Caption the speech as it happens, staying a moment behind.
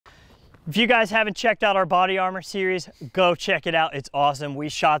If you guys haven't checked out our body armor series, go check it out. It's awesome. We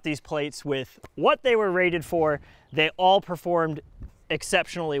shot these plates with what they were rated for. They all performed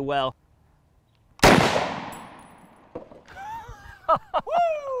exceptionally well.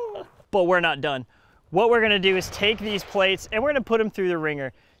 But we're not done. What we're gonna do is take these plates and we're gonna put them through the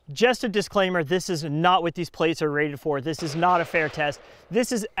ringer. Just a disclaimer, this is not what these plates are rated for. This is not a fair test.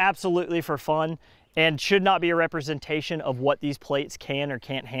 This is absolutely for fun and should not be a representation of what these plates can or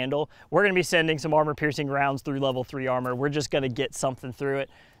can't handle. We're gonna be sending some armor piercing rounds through level 3 armor. We're just gonna get something through it.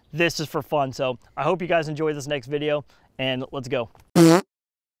 This is for fun. So I hope you guys enjoy this next video and let's go.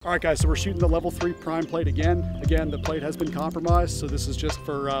 All right guys, so we're shooting the level 3 prime plate again. Again, the plate has been compromised, so this is just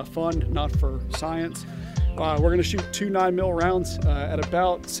for fun, not for science. We're gonna shoot 2 9mm rounds at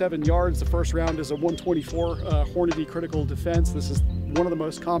about 7 yards. The first round is a 124 Hornady critical defense. This is one of the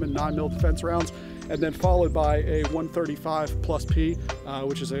most common 9mm defense rounds, and then followed by a 135 plus P,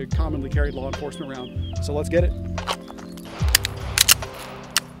 which is a commonly carried law enforcement round. So let's get it.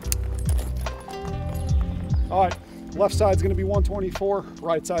 All right. Left side's gonna be 124,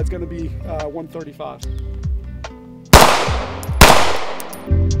 right side's gonna be 135.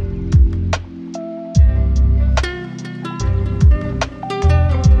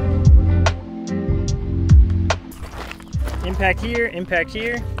 Impact here, impact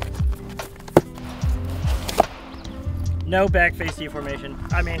here. No back face deformation.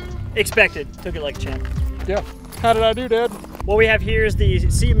 I mean, expected. Took it like a champ. Yeah. How did I do, Dad? What we have here is the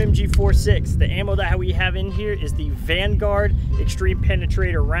CMMG-46. The ammo that we have in here is the Vanguard Extreme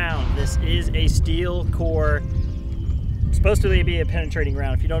Penetrator round. This is a steel core, supposed to be a penetrating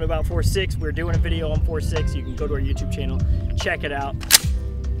round. If you don't know about 4.6, we're doing a video on 4.6. You can go to our YouTube channel, check it out.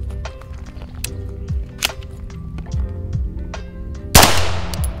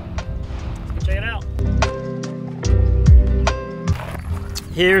 Check it out.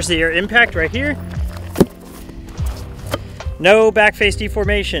 Here's the impact right here. No back face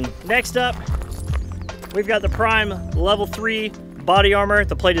deformation. Next up, we've got the prime level 3 body armor.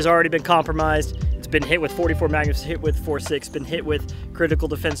 The plate has already been compromised. It's been hit with 44 magnums, hit with 4.6, been hit with critical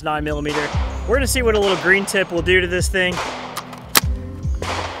defense 9mm. We're gonna see what a little green tip will do to this thing.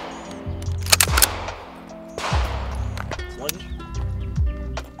 Sludge.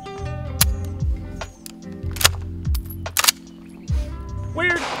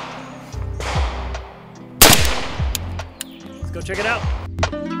 Weird. Go check it out.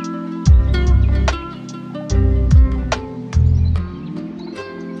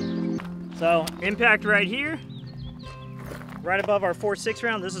 So impact right here, right above our 4.6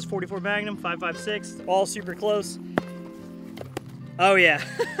 round. This is 44 Magnum, 5.56, all super close. Oh yeah,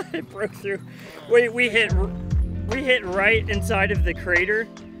 it broke through. We hit right inside of the crater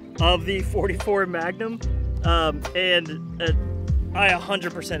of the 44 Magnum, and I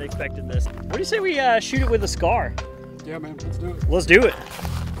 100% expected this. What do you say we shoot it with a scar? Yeah, man, let's do it. Let's do it.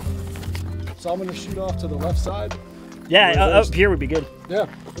 So I'm gonna shoot off to the left side. Yeah, up here would be good. Yeah,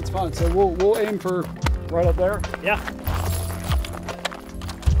 that's fine. So we'll aim for right up there. Yeah.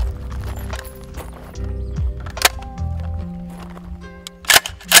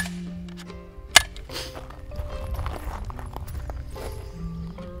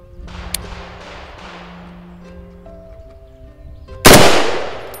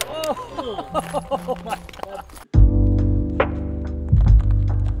 Oh my God.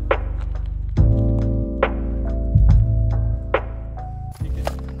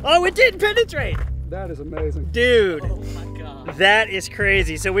 Oh, it didn't penetrate. That is amazing. Dude. Oh my God. That is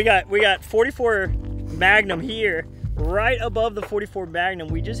crazy. So we got 44 Magnum here, right above the 44 Magnum.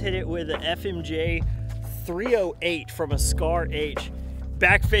 We just hit it with an FMJ 308 from a Scar H.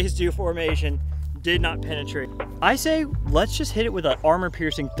 Back face deformation. Did not penetrate. I say let's just hit it with an armor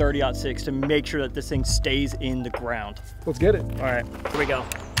piercing 30-06 to make sure that this thing stays in the ground. Let's get it. All right, here we go.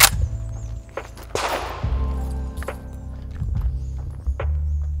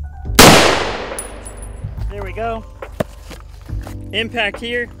 There we go. Impact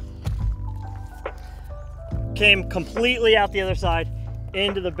here. Came completely out the other side,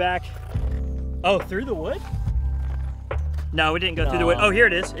 into the back. Oh, through the wood? No, it didn't go through the wood. Oh, here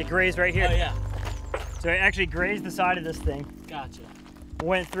it is. It grazed right here. Oh yeah. So it actually grazed the side of this thing. Gotcha.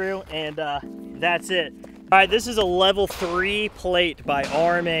 Went through and that's it. All right, this is a level 3 plate by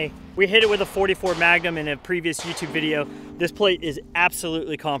RMA. We hit it with a 44 Magnum in a previous YouTube video. This plate is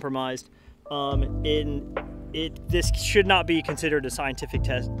absolutely compromised. This should not be considered a scientific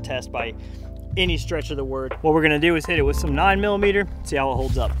test by any stretch of the word. What we're gonna do is hit it with some 9mm, see how it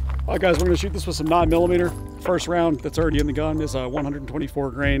holds up. All right guys, we're gonna shoot this with some 9mm. First round that's already in the gun is a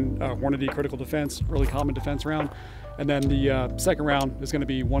 124 grain Hornady critical defense, really common defense round. And then the second round is going to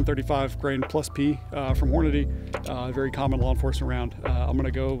be 135 grain plus P from Hornady, very common law enforcement round. I'm going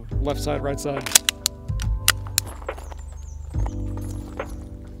to go left side, right side.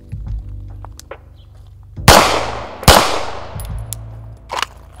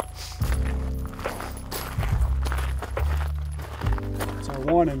 So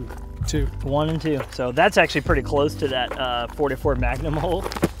 1 and 2. 1 and 2. So that's actually pretty close to that 44 Magnum hole.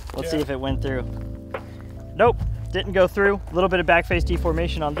 Let's see if it went through. Nope, didn't go through. A little bit of backface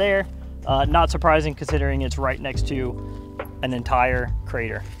deformation on there. Not surprising considering it's right next to an entire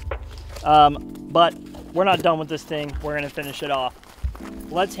crater. But we're not done with this thing. We're gonna finish it off.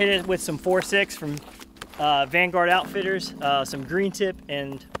 Let's hit it with some 4.6 from Vanguard Outfitters, some green tip,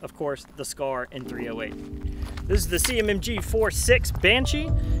 and of course the Scar in 308. This is the CMMG 4.6 Banshee,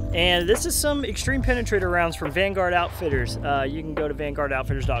 and this is some extreme penetrator rounds from Vanguard Outfitters. You can go to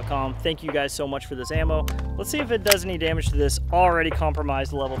vanguardoutfitters.com. Thank you guys so much for this ammo. Let's see if it does any damage to this already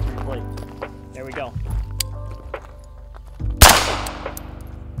compromised level 3 plate. There we go.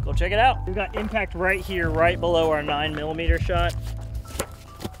 Go check it out. We've got impact right here, right below our 9mm shot.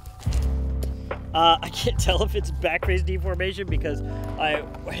 I can't tell if it's backface deformation because I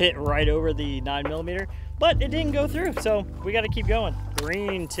hit right over the 9mm, but it didn't go through, so we got to keep going.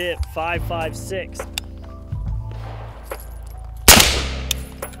 Green tip 5.56.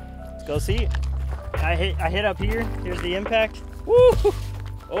 Let's go see it. I hit up here. Here's the impact. Woo!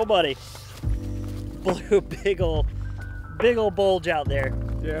 Oh, buddy. Blew a big ol' bulge out there.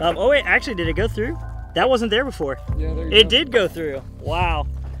 Yeah. Oh wait, actually, did it go through? That wasn't there before. Yeah, there you It go. did go through. Wow.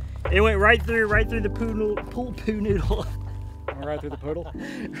 It went right through the poo noodle. Right through the poodle.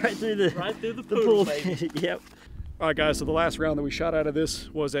 right through the pool. Yep. All right, guys, so the last round that we shot out of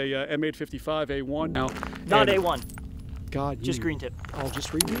this was a M855A1. Now, Not A1, God, just green tip. I'll just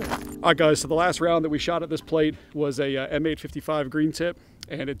redo it. All right, guys, so the last round that we shot at this plate was a M855 green tip,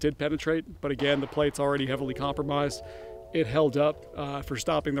 and it did penetrate, but again, the plate's already heavily compromised. It held up for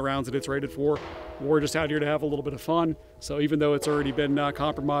stopping the rounds that it's rated for. We're just out here to have a little bit of fun. So even though it's already been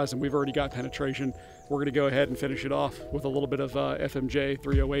compromised and we've already got penetration, we're gonna go ahead and finish it off with a little bit of FMJ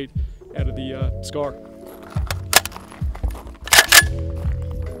 308 out of the Scar.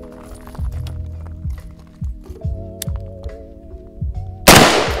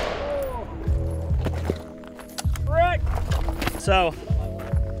 So,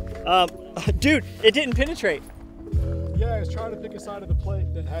 dude, it didn't penetrate. Yeah, I was trying to pick a side of the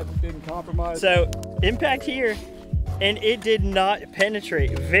plate that hadn't been compromised. So, impact here, and it did not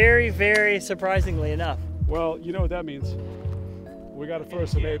penetrate. Very, very surprisingly enough. Well, you know what that means. We got to throw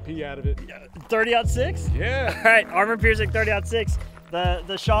some AP out of it. 30-06? Yeah. All right, armor piercing 30-06.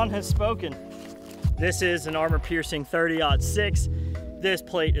 The Sean has spoken. This is an armor piercing 30-06. This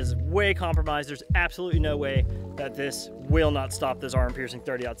plate is way compromised. There's absolutely no way that this will not stop this armor piercing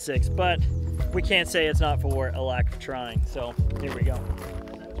 30-06, but we can't say it's not for a lack of trying. So here we go.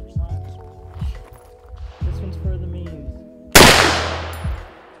 This one's for the memes.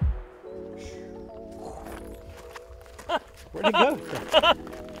 Where'd it go?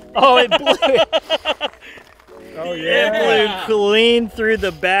 Oh, it blew. Oh yeah. It blew clean through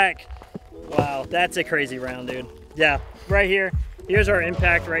the back. Wow, that's a crazy round, dude. Yeah, right here. Here's our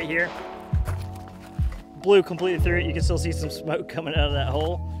impact right here. Blew completely through it. You can still see some smoke coming out of that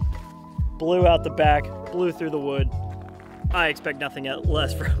hole. Blew out the back, blew through the wood. I expect nothing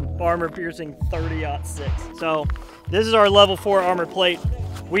less from armor piercing 30-06. So this is our level 4 armor plate.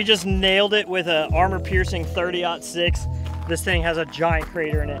 We just nailed it with an armor piercing 30-06. This thing has a giant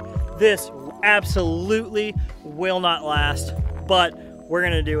crater in it. This absolutely will not last, but we're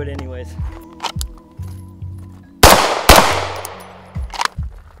gonna do it anyways.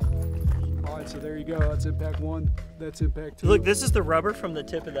 So there you go, that's impact 1, that's impact 2. Look, this is the rubber from the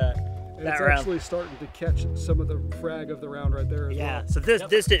tip of that and it's round. actually starting to catch some of the frag of the round right there as well. So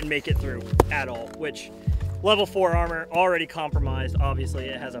this didn't make it through at all, which level 4 armor, already compromised. Obviously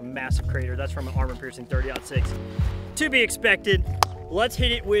it has a massive crater. That's from an armor piercing 30-06. To be expected. Let's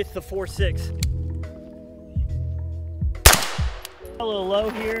hit it with the 4.6. A little low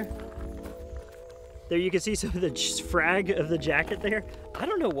here. There you can see some of the frag of the jacket there. I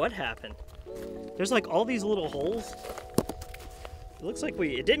don't know what happened. There's like all these little holes. It looks like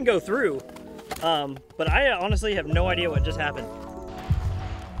it didn't go through, but I honestly have no idea what just happened.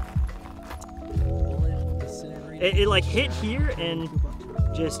 It like hit here and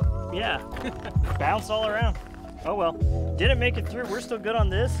just, yeah, bounced all around. Oh well, didn't make it through. We're still good on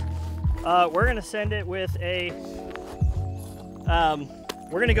this. We're gonna send it with a,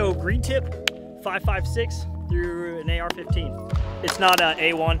 we're gonna go green tip 5.56 through an AR-15. It's not a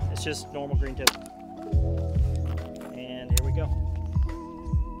A1, it's just normal green tip.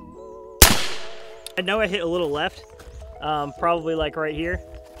 I know I hit a little left, probably like right here.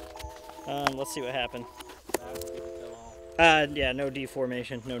 Let's see what happened. Yeah, no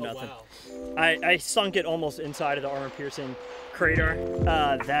deformation, no nothing. Wow. I sunk it almost inside of the armor-piercing crater.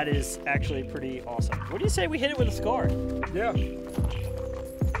 That is actually pretty awesome. What do you say we hit it with a scar? Yeah.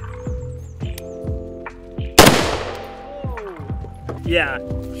 Yeah,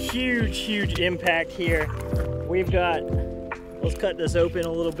 huge impact here. We've got, let's cut this open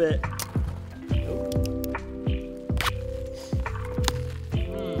a little bit.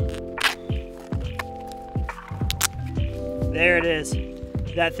 There it is.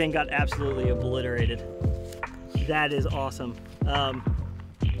 That thing got absolutely obliterated. That is awesome.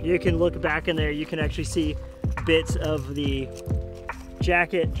 You can look back in there, you can actually see bits of the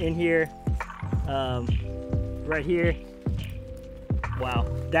jacket in here, right here. Wow,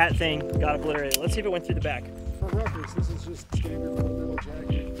 that thing got obliterated. Let's see if it went through the back. For reference, this is just standard fundamental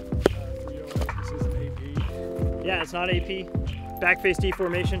jacket. 308, this is an AP. Yeah, it's not AP. Back face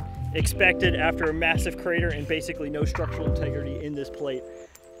deformation expected after a massive crater and basically no structural integrity in this plate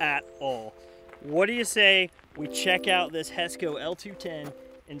at all. What do you say we check out this Hesco L210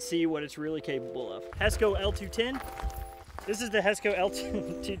 and see what it's really capable of? Hesco L210. This is the Hesco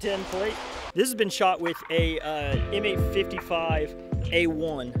L210 plate. This has been shot with a M855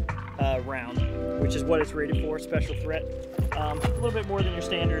 A1 round, which is what it's rated for, special threat. A little bit more than your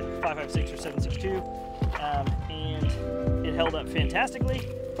standard 5.56 or 7.62, and it held up fantastically.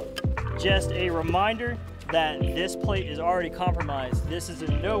 Just a reminder that this plate is already compromised. This is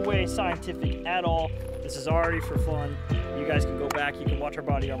in no way scientific at all. This is already for fun. You guys can go back, you can watch our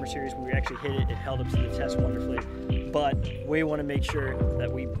body armor series where we actually hit it. It held up to the test wonderfully. But we want to make sure that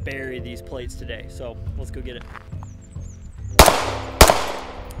we bury these plates today. So let's go get it.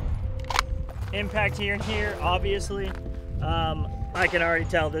 Impact here and here, obviously. I can already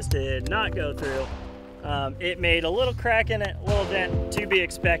tell this did not go through. It made a little crack in it, a little dent, to be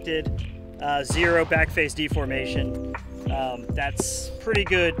expected. Zero back face deformation. That's pretty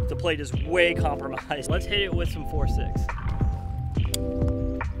good. The plate is way compromised. Let's hit it with some 4.6.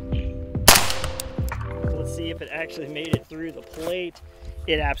 Let's see if it actually made it through the plate.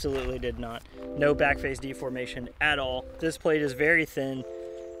 It absolutely did not. No back face deformation at all. This plate is very thin,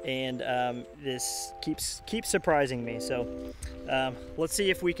 and this keeps surprising me. So let's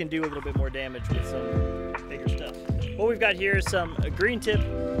see if we can do a little bit more damage with some bigger stuff. What we've got here is some green tip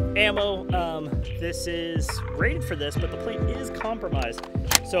ammo. This is rated for this, but the plate is compromised.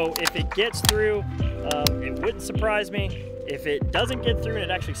 So if it gets through, it wouldn't surprise me. If it doesn't get through and it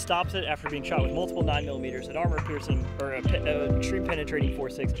actually stops it after being shot with multiple 9mm, an armor piercing or a extreme penetrating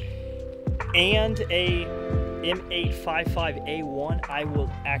 4.6 and a M855A1, I will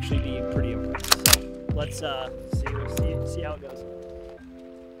actually be pretty impressed. So let's see how it goes.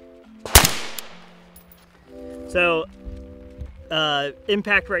 So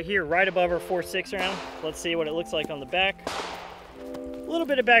impact right here, right above our 4.6 round. Let's see what it looks like on the back. A little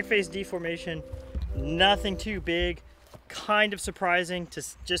bit of back face deformation, nothing too big. Kind of surprising,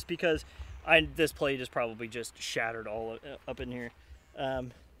 just because this plate is probably just shattered all up in here.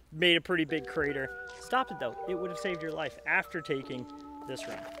 Made a pretty big crater. Stopped it though. It would have saved your life after taking this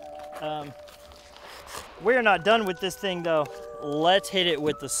round. We're not done with this thing though. Let's hit it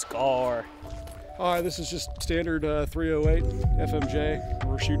with the scar. All right, this is just standard 308 FMJ.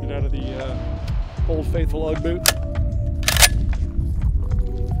 We're shooting it out of the Old Faithful Ugg boot.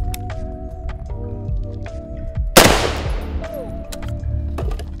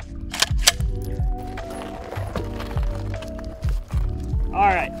 All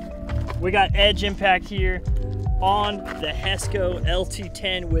right, we got edge impact here on the Hesco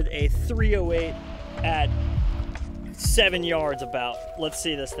L210 with a 308 at 7 yards about. Let's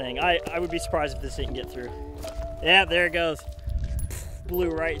see this thing. I would be surprised if this didn't get through. Yeah, there it goes. Blew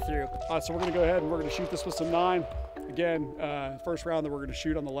right through. All right, so we're gonna go ahead and we're gonna shoot this with some 9. Again, first round that we're gonna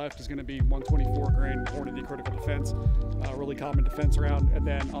shoot on the left is gonna be 124 grain Hornady critical defense, really common defense round. And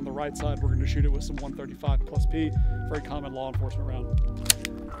then on the right side, we're gonna shoot it with some 135 plus P, very common law enforcement round.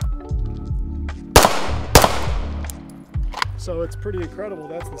 So it's pretty incredible.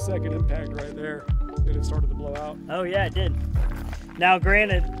 That's the second impact right there that it started to blow out. Oh yeah, it did. Now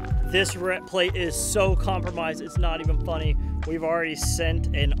granted, this plate is so compromised, it's not even funny. We've already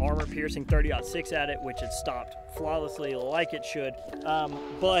sent an armor piercing 30-06 at it, which it stopped flawlessly like it should.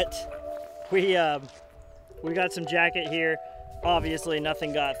 But we got some jacket here. Obviously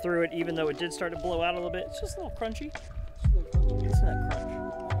nothing got through it, even though it did start to blow out a little bit. It's just a little crunchy. It's not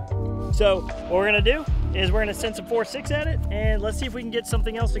crunch. So what we're gonna do is we're gonna send some 4.6 at it, and let's see if we can get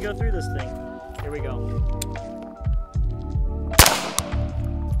something else to go through this thing. Here we go.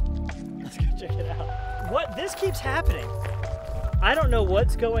 Let's go check it out. this keeps happening. I don't know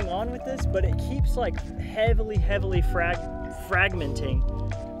what's going on with this, but it keeps like heavily fragmenting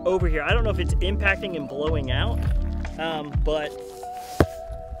over here. I don't know if it's impacting and blowing out, but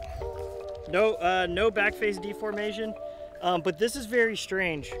no back face deformation. But this is very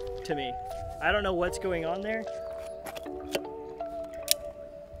strange to me. I don't know what's going on there.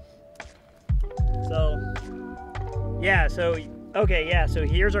 So, yeah, so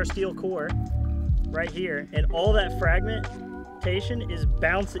here's our steel core right here, and all that fragmentation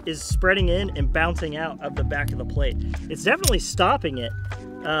is spreading in and bouncing out of the back of the plate. It's definitely stopping it.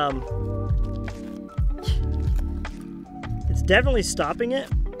 It's definitely stopping it,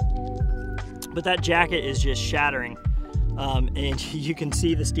 but that jacket is just shattering, and you can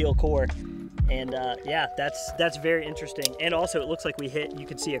see the steel core. And yeah, that's very interesting. And also, it looks like you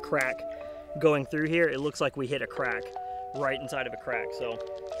can see a crack going through here. It looks like we hit a crack right inside of a crack. So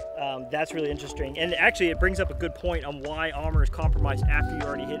that's really interesting. And actually, it brings up a good point on why armor is compromised after you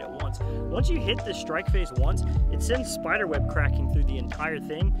already hit it once. Once you hit the strike face once, it sends spiderweb cracking through the entire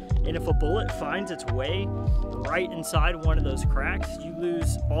thing. And if a bullet finds its way right inside one of those cracks, you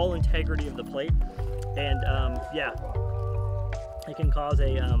lose all integrity of the plate. And yeah, it can cause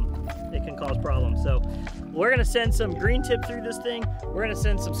problems. So we're gonna send some green tip through this thing. We're gonna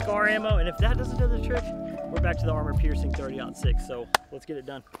send some scar ammo, and if that doesn't do the trick, we're back to the armor piercing 30-06. So let's get it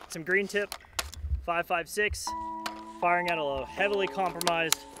done. Some green tip, 5.56, firing at a heavily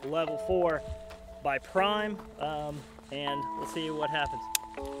compromised level 4 by Prime, and let's see what happens.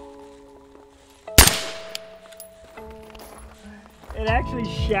 It actually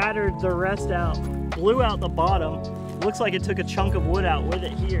shattered the rest out, blew out the bottom. Looks like it took a chunk of wood out with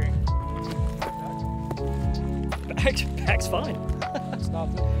it here. Back's fine.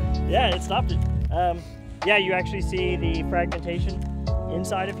 Stopped it. Yeah, it stopped it. Yeah, you actually see the fragmentation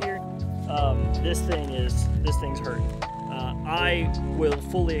inside of here. This thing's hurt. I will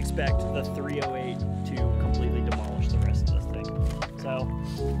fully expect the 308 to completely demolish the rest of this thing. So,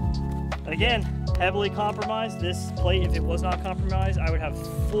 again, heavily compromised. This plate, if it was not compromised, I would have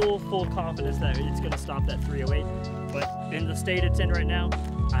full confidence that it's going to stop that 308. But in the state it's in right now,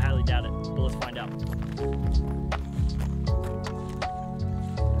 I highly doubt it. But let's find out.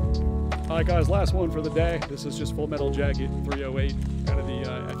 All right, guys, last one for the day. This is just Full Metal Jacket 308 out of the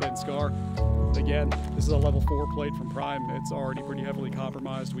FN Scar. Again, this is a level 4 plate from Prime. It's already pretty heavily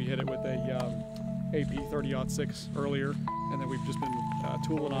compromised. We hit it with a AP 30-06 earlier, and then we've just been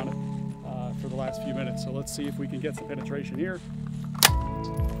tooling on it for the last few minutes. So let's see if we can get some penetration here.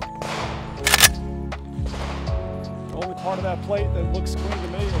 The only part of that plate that looks clean to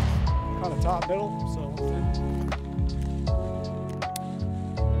me is kind of top middle. So let's see.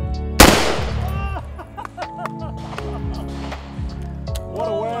 What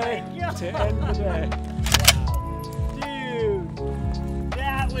a way to end the day. Wow. Dude,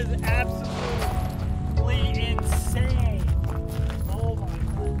 that was absolutely insane. Oh my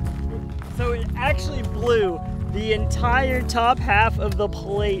God. So it actually blew the entire top half of the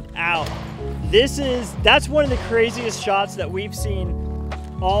plate out. That's one of the craziest shots that we've seen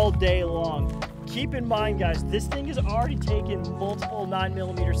all day long. Keep in mind, guys, this thing has already taken multiple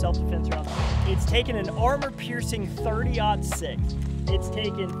 9mm self-defense rounds. It's taken an armor-piercing 30-06. It's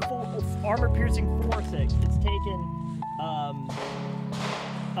taken armor-piercing 4.6. It's taken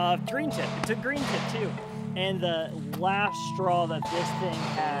green tip. It took green tip too. And the last straw that this thing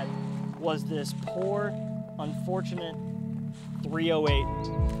had was this poor, unfortunate 308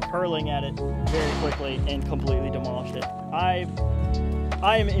 hurling at it very quickly and completely demolished it. I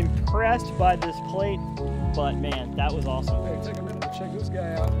am impressed by this plate, but man, that was awesome. Hey, take a minute to check this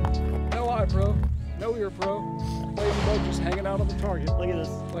guy out. No eye pro, no ear pro. Ladybug just hanging out on the target. Look at this.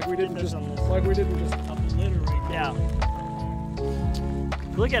 Like we didn't just obliterate. Yeah.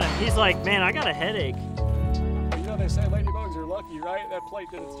 Look at him. He's like, man, I got a headache. Well, you know they say ladybugs are lucky, right? That plate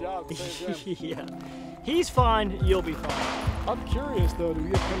did its job. Yeah. He's fine. You'll be fine. I'm curious though. Do we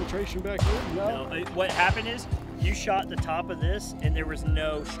have penetration back here? No. What happened is you shot the top of this, and there was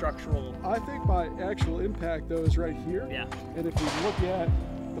no structural. I think my actual impact though is right here. Yeah. And if we look at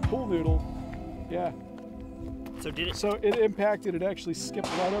the pool noodle, yeah. So did it? So it impacted. It actually skipped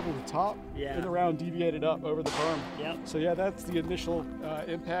right over the top. Yeah. And the round deviated up over the berm. Yep. So yeah, that's the initial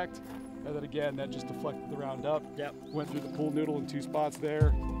impact. And then again, that just deflected the round up. Yep. Went through the pool noodle in 2 spots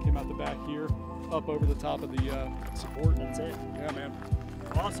there. Came out the back here, up over the top of the support. That's it. Yeah, man.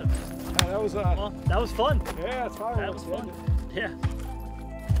 Awesome. Yeah, that was well, that was fun. Yeah, it's fine. That was fun. Yeah.